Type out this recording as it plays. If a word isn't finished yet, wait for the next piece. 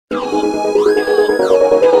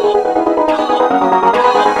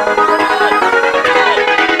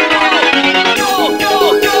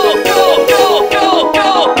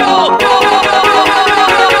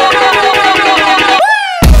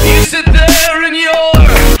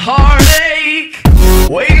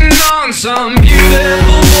some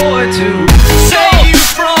beautiful boy to save you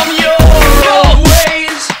from your old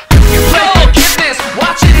ways. You play forgiveness,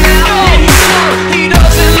 watch it now. He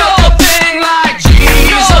doesn't look a thing like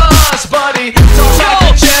Jesus, but he talks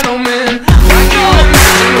like a gentleman, like you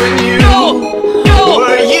imagined when you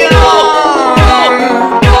were young.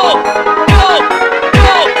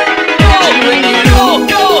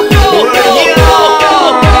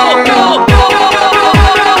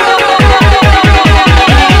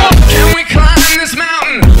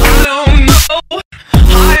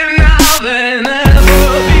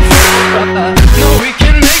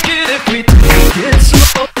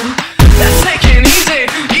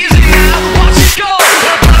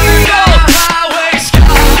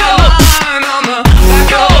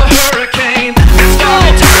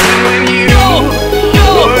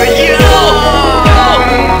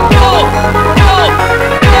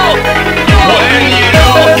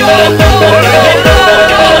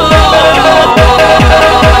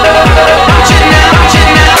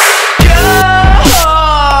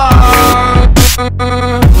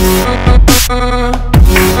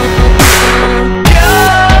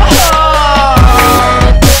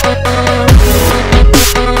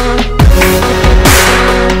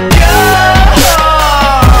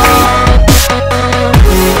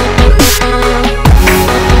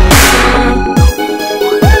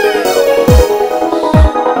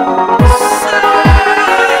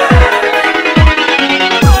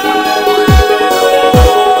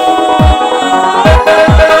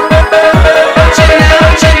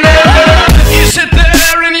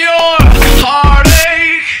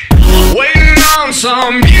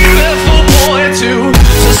 Some